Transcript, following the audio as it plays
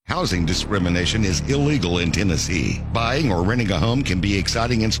Housing discrimination is illegal in Tennessee. Buying or renting a home can be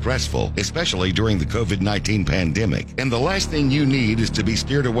exciting and stressful, especially during the COVID-19 pandemic. And the last thing you need is to be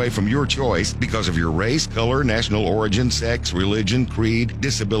steered away from your choice because of your race, color, national origin, sex, religion, creed,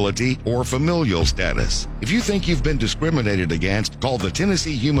 disability, or familial status. If you think you've been discriminated against, call the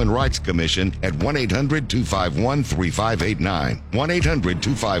Tennessee Human Rights Commission at 1-800-251-3589,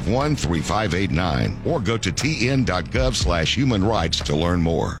 1-800-251-3589, or go to tn.gov/human rights to learn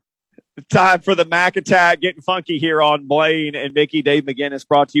more. Time for the Mac Attack, getting funky here on Blaine and Mickey. Dave McGinnis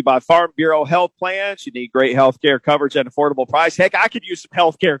brought to you by Farm Bureau Health Plans. You need great health care coverage at an affordable price. Heck, I could use some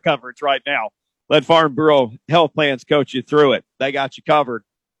health care coverage right now. Let Farm Bureau Health Plans coach you through it. They got you covered.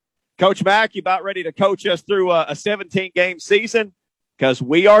 Coach Mack, you about ready to coach us through a 17-game season? Because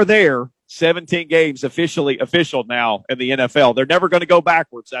we are there. 17 games official now in the NFL. They're never going to go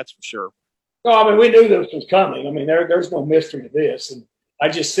backwards, that's for sure. No, I mean, we knew this was coming. I mean, there's no mystery to this. And I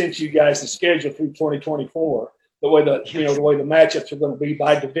just sent you guys the schedule through 2024, the way the matchups are going to be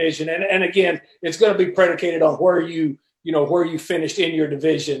by division. And again, it's going to be predicated on where you finished in your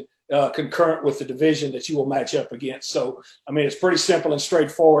division, concurrent with the division that you will match up against. So, I mean, it's pretty simple and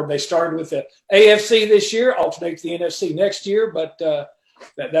straightforward. They started with the AFC this year, alternates the NFC next year, but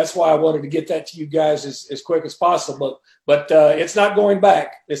that's why I wanted to get that to you guys as quick as possible. But it's not going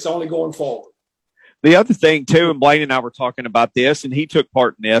back. It's only going forward. The other thing, too, and Blaine and I were talking about this, and he took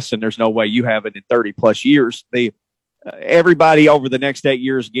part in this, and there's no way you haven't in 30-plus years. Everybody over the next 8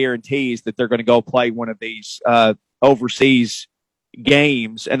 years guarantees that they're going to go play one of these overseas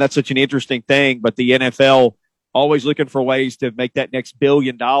games, and that's such an interesting thing. But the NFL always looking for ways to make that next $1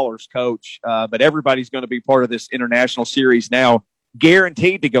 billion, Coach. But everybody's going to be part of this international series now,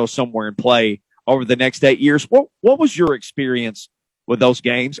 guaranteed to go somewhere and play over the next 8 years. What was your experience with those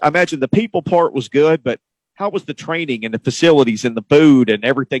games? I imagine the people part was good, but how was the training and the facilities and the food and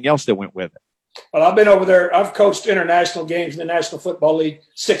everything else that went with it? Well, I've been over there. I've coached international games in the National Football League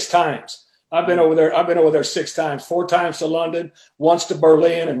 6 times. I've been over there 6 times, 4 times to London, once to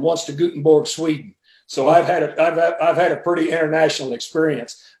Berlin, and once to Gothenburg, Sweden. So I've had a pretty international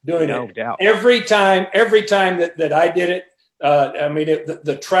experience doing it. No doubt. Every time that I did it,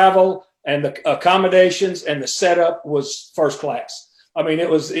 the travel and the accommodations and the setup was first class. I mean, it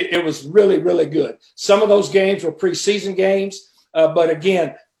was really, really good. Some of those games were preseason games, but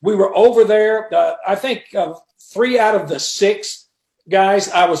again, we were over there. I think 3 out of the 6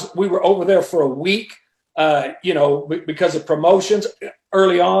 guys, we were over there for a week. Because of promotions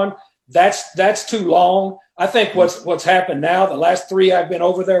early on. That's too long. I think what's happened now, the last 3 I've been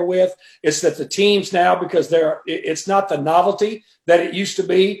over there with, is that the teams now, because it's not the novelty that it used to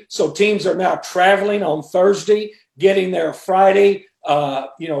be. So teams are now traveling on Thursday, getting there Friday,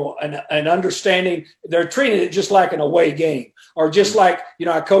 and understanding they're treating it just like an away game, or just like,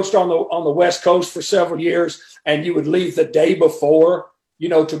 I coached on the West Coast for several years, and you would leave the day before,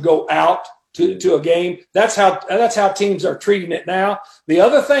 to go out to a game. That's how teams are treating it now. The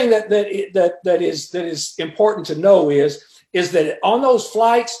other thing that is important to know is that on those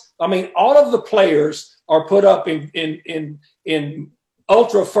flights, I mean, all of the players are put up in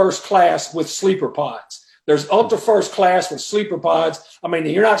ultra first class with sleeper pods. There's ultra first class with sleeper pods. I mean,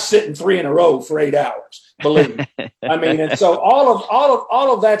 you're not sitting 3 in a row for 8 hours, believe me. I mean, and so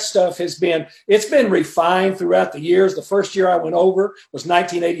all of that stuff it's been refined throughout the years. The first year I went over was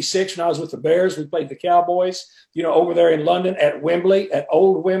 1986 when I was with the Bears. We played the Cowboys, over there in London at Wembley, at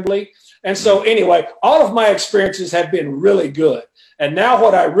Old Wembley. And so anyway, all of my experiences have been really good. And now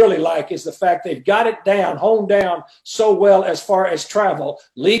what I really like is the fact they've got it honed down so well as far as travel,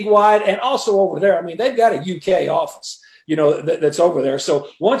 league-wide, and also over there. I mean, they've got a UK office, that's over there. So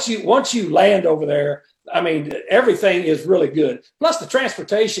once you land over there, I mean, everything is really good. Plus, the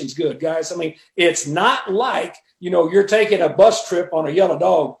transportation's good, guys. I mean, it's not like, you're taking a bus trip on a yellow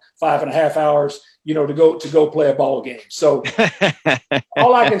dog 5.5 hours, to go play a ball game. So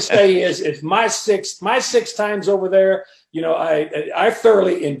all I can say is my six times over there, I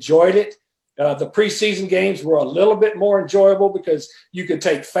thoroughly enjoyed it. The preseason games were a little bit more enjoyable because you could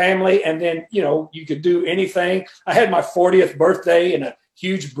take family and then, you could do anything. I had my 40th birthday in a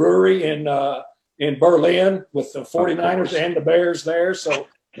huge brewery in Berlin with the 49ers and the Bears there. So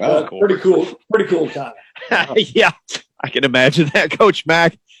cool. Pretty cool time. Yeah, I can imagine that. Coach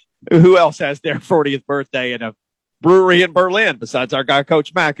Mack, who else has their 40th birthday in a brewery in Berlin besides our guy,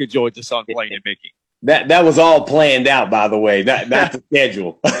 Coach Mack, who joins us on Blaine and Mickey? That was all planned out, by the way. Not the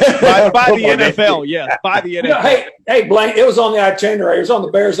schedule. by the NFL, yeah. By the NFL. Hey, Blaine, it was on the itinerary. It was on the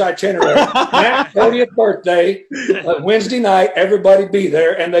Bears itinerary. Matt's 40th birthday, Wednesday night, everybody be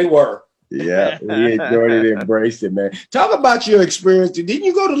there, and they were. Yeah, he enjoyed it, embraced it, man. Talk about your experience. Didn't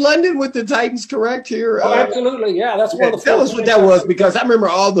you go to London with the Titans, correct, here? Oh, absolutely. Yeah, that's one of the. Tell us what that was, because I remember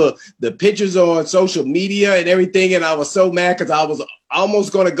all the pictures on social media and everything, and I was so mad because I was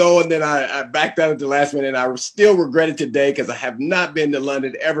almost going to go, and then I backed out at the last minute, and I still regret it today because I have not been to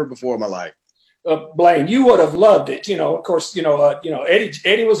London ever before in my life. Blaine, you would have loved it. Of course,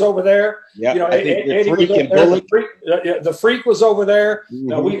 Eddie was over there. Yeah, Eddie was over there. The Freak was over there.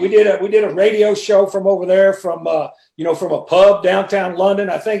 Mm-hmm. We did a radio show from over there from from a pub downtown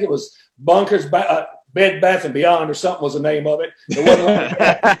London. I think it was Bunkers Bed Bath and Beyond or something was the name of it. It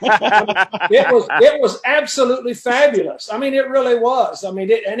was absolutely fabulous. I mean, it really was. I mean,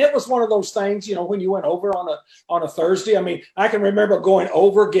 it was one of those things, when you went over on a Thursday. I mean, I can remember going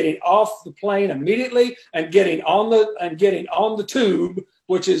over, getting off the plane immediately and getting on the tube,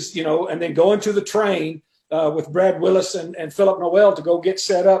 which is, and then going to the train with Brad Willis and Philip Noel to go get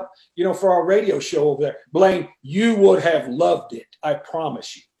set up, for our radio show over there. Blaine, you would have loved it. I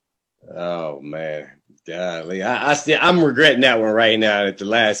promise you. Oh man. Golly, I'm regretting that one right now at the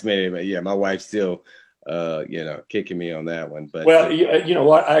last minute. But yeah, my wife's still, kicking me on that one. But you know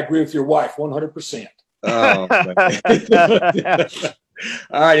what? I agree with your wife 100%. Oh, all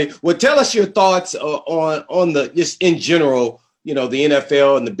righty. Well, tell us your thoughts on the just in general. The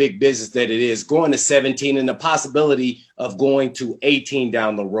NFL and the big business that it is going to 17 and the possibility of going to 18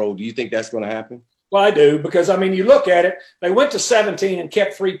 down the road. Do you think that's going to happen? Well, I do, because, I mean, you look at it, they went to 17 and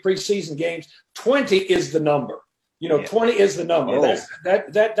kept 3 preseason games. 20 is the number. 20 is the number. Oh.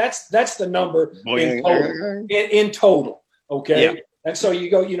 That's the number in total. Okay. Yeah. And so you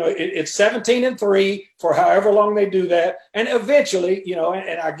go, it's 17-3 for however long they do that. And eventually,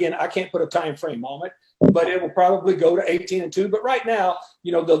 and again, I can't put a time frame on it, but it will probably go to 18-2. But right now,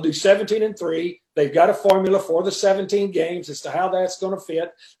 they'll do 17-3. They've got a formula for the 17 games as to how that's going to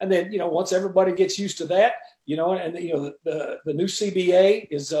fit. And then, once everybody gets used to that, and the new CBA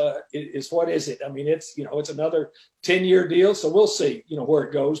is what is it? I mean, it's another 10-year deal. So we'll see, where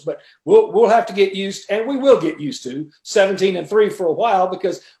it goes, but we'll have to get used, and we will get used to 17-3 for a while,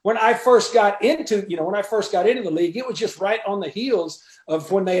 because when I first got into the league, it was just right on the heels of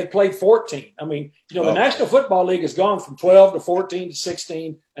when they had played 14. I mean, the National Football League has gone from 12 to 14 to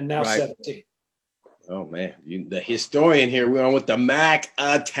 16 and now 17. Oh man, the historian here. We're on with the Mac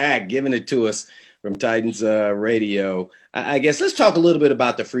Attack, giving it to us from Titans Radio. I guess let's talk a little bit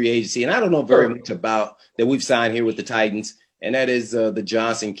about the free agency. And I don't know very much about that we've signed here with the Titans, and that is the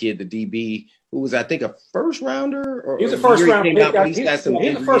Johnson kid, the DB, who was, I think, a first rounder. He's a first round pick. He's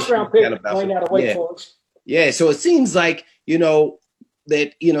a first round pick playing out of Wake Forest. Yeah, so it seems like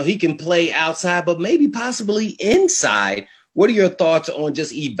that he can play outside, but maybe possibly inside. What are your thoughts on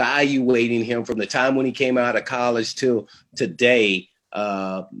just evaluating him from the time when he came out of college till today?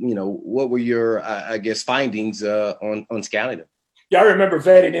 What were your, findings on scouting him? Yeah, I remember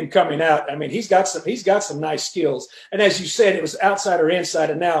vetting him coming out. I mean, he's got some nice skills. And as you said, it was outside or inside.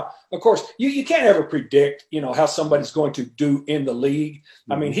 And now, of course, you can't ever predict, how somebody's going to do in the league.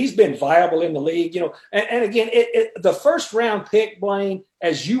 I mean, he's been viable in the league, and again, the first round pick, Blaine,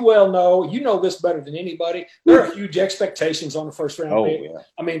 as you well know, this better than anybody. There are huge expectations on the first round pick. Yeah.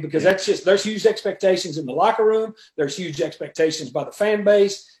 I mean, because there's huge expectations in the locker room. There's huge expectations by the fan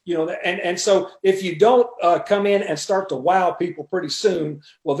base, and so if you don't come in and start to wow people pretty soon,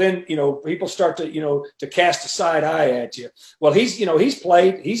 well, then, people start to cast a side eye at you. Well, he's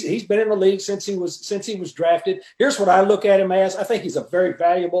played, he's been in the league since he was drafted. Here's what I look at him as. I think he's a very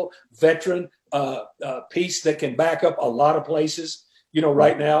valuable veteran piece that can back up a lot of places,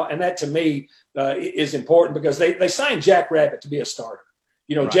 right now. And that to me is important, because they signed Jack Rabbit to be a starter.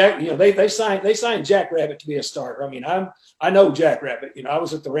 They signed Jack Rabbit to be a starter. I mean, I know Jack Rabbit. I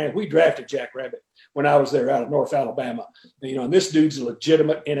was at the Rams. We drafted Jack Rabbit when I was there out of North Alabama. And this dude's a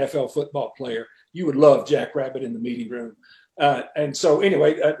legitimate NFL football player. You would love Jack Rabbit in the meeting room. And so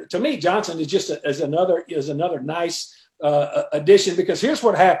anyway, to me, Johnson is just another nice addition, because here's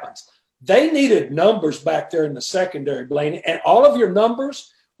what happens. They needed numbers back there in the secondary, Blaine, and all of your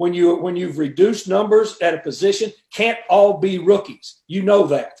numbers, when you've reduced numbers at a position, can't all be rookies. You know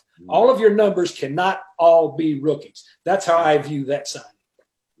that. All of your numbers cannot all be rookies. That's how I view that signing.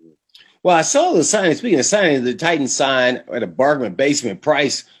 Well, I saw the signing. Speaking of signing, the Titans signed at a bargain basement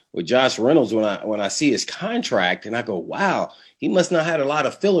price with Josh Reynolds when I see his contract, and I go, wow, he must not have had a lot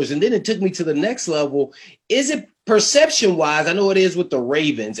of fillers. And then it took me to the next level. Is it perception-wise? I know it is with the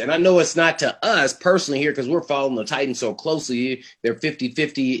Ravens, and I know it's not to us personally here because we're following the Titans so closely. They're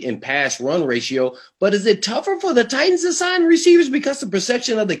 50-50 in pass-run ratio. But is it tougher for the Titans to sign receivers because of the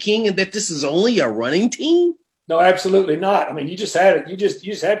perception of the king and that this is only a running team? No, absolutely not. I mean, you just had it. You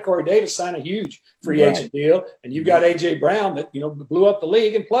just had Corey Davis sign a huge free agent deal, and you've got AJ Brown that blew up the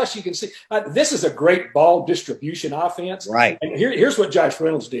league. And plus, you can see this is a great ball distribution offense. Right. And here's what Josh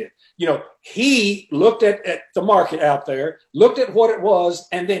Reynolds did. He looked at the market out there, looked at what it was,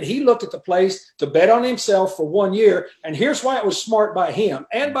 and then he looked at the place to bet on himself for 1 year. And here's why it was smart by him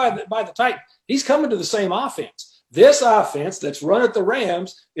and by the Titans. He's coming to the same offense. This offense that's run at the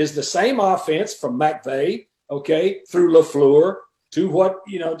Rams is the same offense from McVay, through LaFleur to what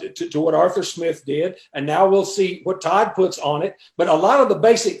to what Arthur Smith did, and now we'll see what Todd puts on it. But a lot of the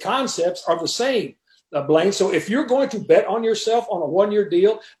basic concepts are the same, Blaine. So if you're going to bet on yourself on a 1 year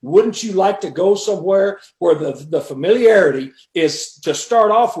deal, wouldn't you like to go somewhere where the familiarity is to start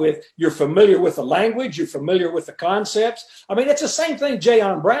off with? You're familiar with the language, you're familiar with the concepts. I mean, it's the same thing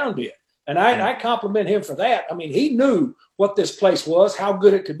Jayon Brown did. And I compliment him for that. I mean, he knew what this place was, how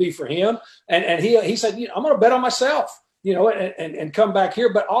good it could be for him. And he said, I'm going to bet on myself, and come back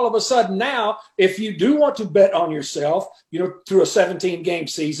here. But all of a sudden now, if you do want to bet on yourself, through a 17-game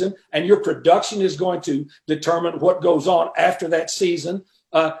season, and your production is going to determine what goes on after that season,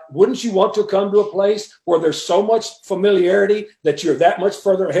 wouldn't you want to come to a place where there's so much familiarity that you're that much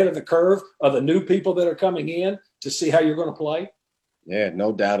further ahead of the curve of the new people that are coming in to see how you're going to play? Yeah,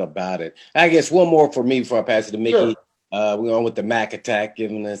 no doubt about it. I guess one more for me before I pass it to Mickey. Sure. We're on with the Mac Attack,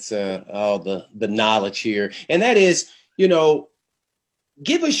 giving us all the knowledge here. And that is,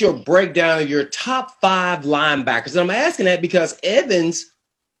 give us your breakdown of your top 5 linebackers. And I'm asking that because Evans,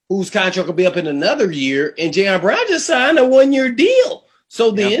 whose contract will be up in another year, and Jayon Brown just signed a 1 year deal. So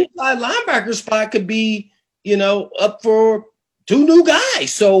the inside linebacker spot could be, up for 2 new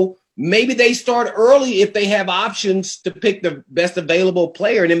guys. So maybe they start early if they have options to pick the best available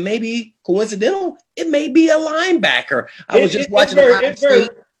player. And then maybe coincidental, it may be a linebacker. I was just watching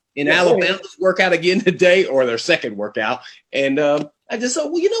Alabama's workout again today, or their second workout. And I just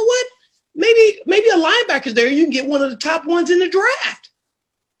thought, well, you know what? Maybe a linebacker's there. You can get one of the top ones in the draft.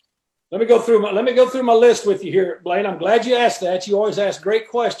 Let me go through my list with you here, Blaine. I'm glad you asked that. You always ask great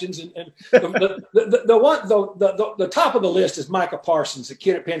questions. And the top of the list is Micah Parsons, the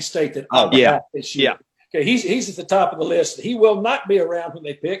kid at Penn State that this year. Yeah. Okay, he's at the top of the list. He will not be around when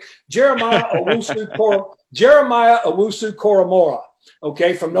they pick Jeremiah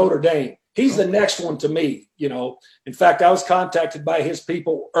Owusu-Koramoah, from Notre Dame. He's the next one to me. In fact, I was contacted by his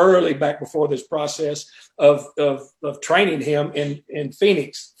people early back before this process of training him in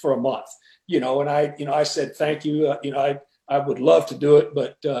Phoenix for a month. And I said, thank you. I would love to do it,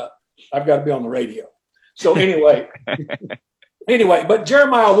 but I've got to be on the radio. So anyway, but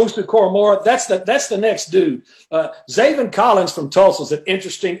Jeremiah Owusu-Koramoah, that's the next dude. Zaven Collins from Tulsa is an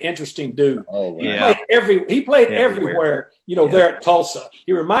interesting dude. Oh, yeah. He played everywhere. There at Tulsa.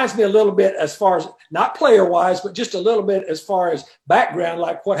 He reminds me a little bit as far as not player-wise, but just a little bit as far as background,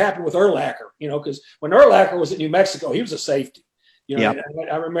 like what happened with Urlacher, because when Urlacher was at New Mexico, he was a safety. I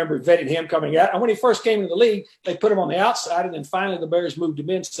remember vetting him coming out. And when he first came into the league, they put him on the outside, and then finally the Bears moved him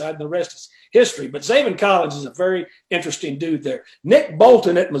inside, and the rest is history. But Zaven Collins is a very interesting dude there. Nick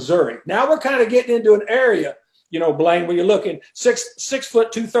Bolton at Missouri. Now we're kind of getting into an area, Blaine, when you're looking 6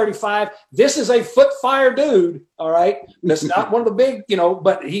 foot 235. This is a foot fire dude, all right. That's not one of the big,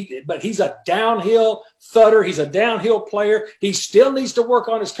 but he's a downhill thudder. He's a downhill player. He still needs to work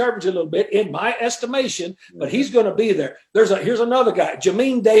on his coverage a little bit, in my estimation, but he's going to be there. Here's another guy,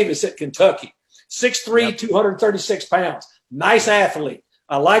 Jamin Davis at Kentucky, 6'3", 236 pounds. Nice athlete.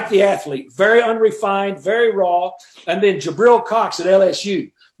 I like the athlete. Very unrefined, very raw. And then Jabril Cox at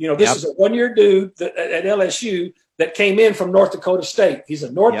LSU. This is a 1 year dude at LSU that came in from North Dakota State. He's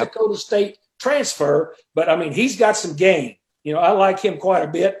a North Dakota State transfer, but I mean, he's got some game. I like him quite a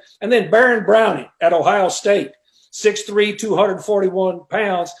bit. And then Baron Browning at Ohio State, 6'3", 241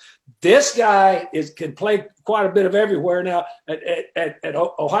 pounds. This guy can play quite a bit of everywhere. Now at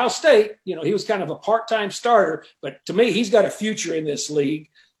Ohio State, he was kind of a part-time starter, but to me, he's got a future in this league.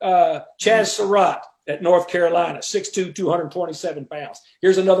 Chaz Surratt at North Carolina, 6'2", 227 pounds.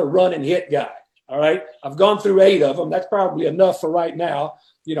 Here's another run and hit guy. All right. I've gone through 8 of them. That's probably enough for right now,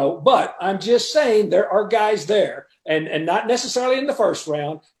 but I'm just saying there are guys there and not necessarily in the first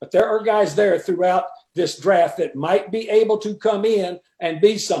round, but there are guys there throughout this draft that might be able to come in and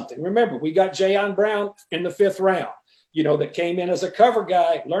be something. Remember, we got Jayon Brown in the 5th round, that came in as a cover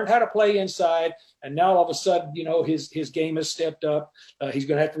guy, learned how to play inside. And now all of a sudden, his game has stepped up. He's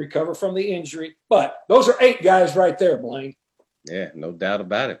going to have to recover from the injury. But those are 8 guys right there, Blaine. Yeah, no doubt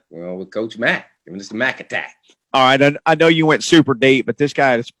about it. With Coach Mack, giving us the Mac Attack. All right, I know you went super deep, but this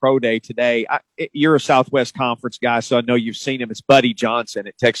guy at his pro day today. You're a Southwest Conference guy, so I know you've seen him. It's Buddy Johnson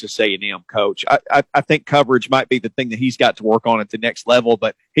at Texas A&M, coach. I think coverage might be the thing that he's got to work on at the next level,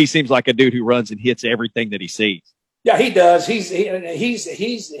 but he seems like a dude who runs and hits everything that he sees. Yeah, he does. He's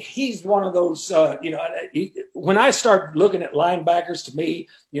one of those. When I start looking at linebackers, to me,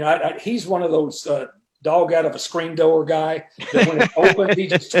 he's one of those. Dog out of a screen door guy that when it's open he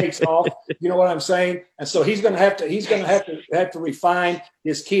just takes off. You know what I'm saying? And so he's going to have to refine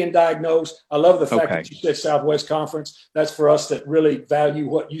his key and diagnose. I love the fact that you said Southwest Conference. That's for us that really value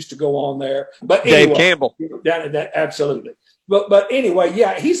what used to go on there. But anyway, Dave Campbell, absolutely. But anyway,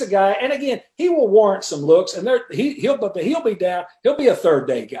 yeah, he's a guy, and again, he will warrant some looks, and he'll be down. He'll be a third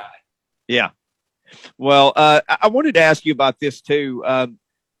day guy. Yeah. Well, I wanted to ask you about this too.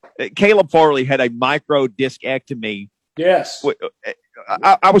 Caleb Farley had a micro discectomy. Yes.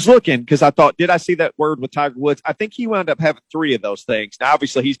 I was looking because I thought, did I see that word with Tiger Woods? I think he wound up having 3 of those things. Now,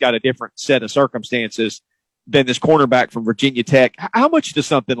 obviously, he's got a different set of circumstances than this cornerback from Virginia Tech. How much does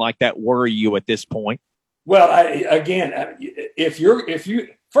something like that worry you at this point? Well, if you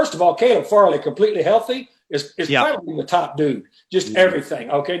first of all, Caleb Farley completely healthy is probably the top dude. Just everything.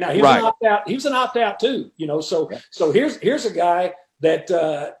 Okay, now he was an opt out. He was an opt out too. So here's a guy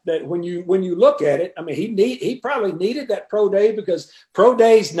that when you look at it, I mean, he probably needed that pro day, because pro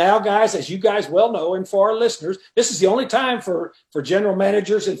days now, guys, as you guys well know, and for our listeners, this is the only time for general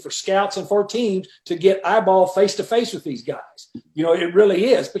managers and for scouts and for teams to get eyeball face to face with these guys. It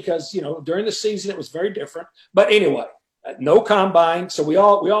really is, because during the season it was very different. But anyway, no combine, so we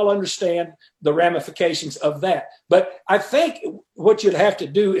all understand the ramifications of that. But I think what you'd have to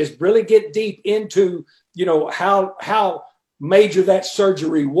do is really get deep into how major that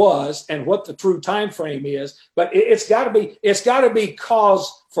surgery was and what the true time frame is. But it's got to be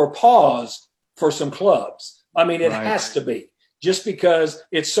cause for pause for some clubs. I mean, it has to be, just because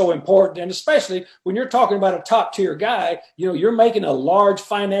it's so important. And especially when you're talking about a top tier guy, you're making a large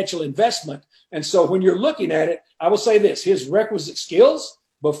financial investment. And so when you're looking at it, I will say this: his requisite skills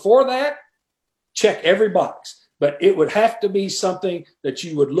before that, check every box, but it would have to be something that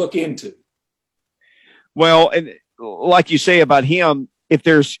you would look into. Well, and like you say about him, if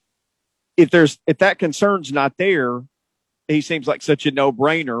that concern's not there, he seems like such a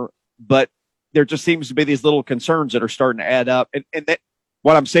no-brainer, but there just seems to be these little concerns that are starting to add up. And that,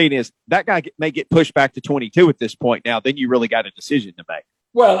 what I'm saying is, that guy may get pushed back to 22 at this point now. Then you really got a decision to make.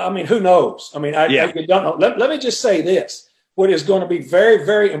 Well, I mean, who knows? I mean, I don't know. Let me just say this. What is going to be very,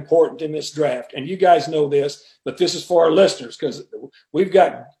 very important in this draft, and you guys know this, but this is for our listeners, because we've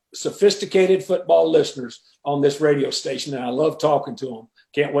got sophisticated football listeners on this radio station, and I love talking to them.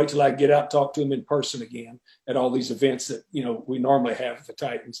 Can't wait till I get out and talk to them in person again at all these events that we normally have at the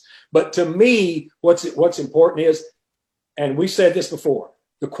Titans. But to me, what's important is, and we said this before,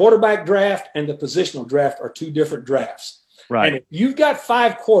 the quarterback draft and the positional draft are 2 different drafts. Right. And if you've got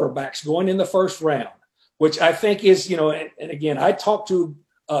 5 quarterbacks going in the first round, which I think is, and again, I talked to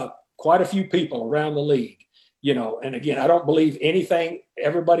quite a few people around the league. And again, I don't believe anything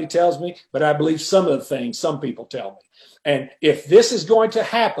everybody tells me, but I believe some of the things some people tell me. And if this is going to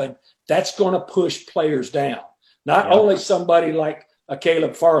happen, that's going to push players down. Not only somebody like a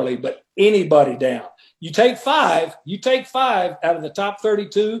Caleb Farley, but anybody down. You take 5 out of the top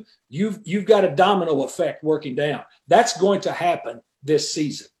 32, you've got a domino effect working down. That's going to happen this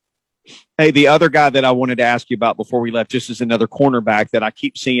season. Hey, the other guy that I wanted to ask you about before we left, just as another cornerback that I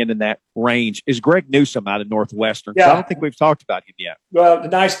keep seeing in that range, is Greg Newsome out of Northwestern. Yeah. I don't think we've talked about him yet. Well,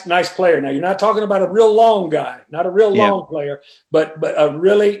 nice player. Now, you're not talking about a real long guy, not a real long player, but a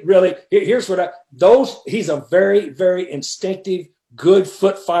really, really, here's what he's a very, very instinctive, good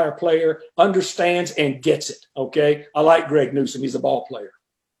foot fire player, understands and gets it. Okay. I like Greg Newsome. He's a ball player.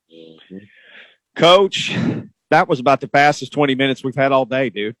 Mm-hmm. Coach, that was about the fastest 20 minutes we've had all day,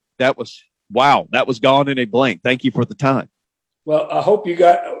 dude. That was gone in a blink. Thank you for the time. Well, I hope you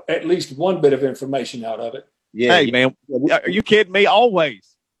got at least one bit of information out of it. Yeah. Hey, man, are you kidding me?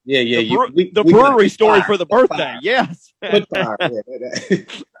 Always. Yeah. The brewery story for the birthday. Yes.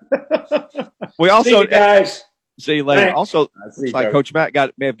 We also, see you guys. See you later. Thanks. Also, it's like Coach Matt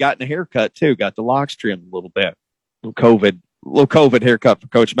may have gotten a haircut too. Got the locks trimmed a little bit. Little COVID haircut for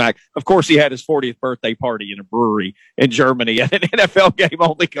Coach Mack. Of course, he had his 40th birthday party in a brewery in Germany at an NFL game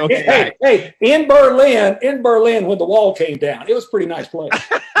only. Coach Mack. Hey, in Berlin, when the wall came down, it was a pretty nice place.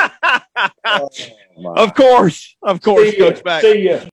 Of course, Coach Mack. See ya.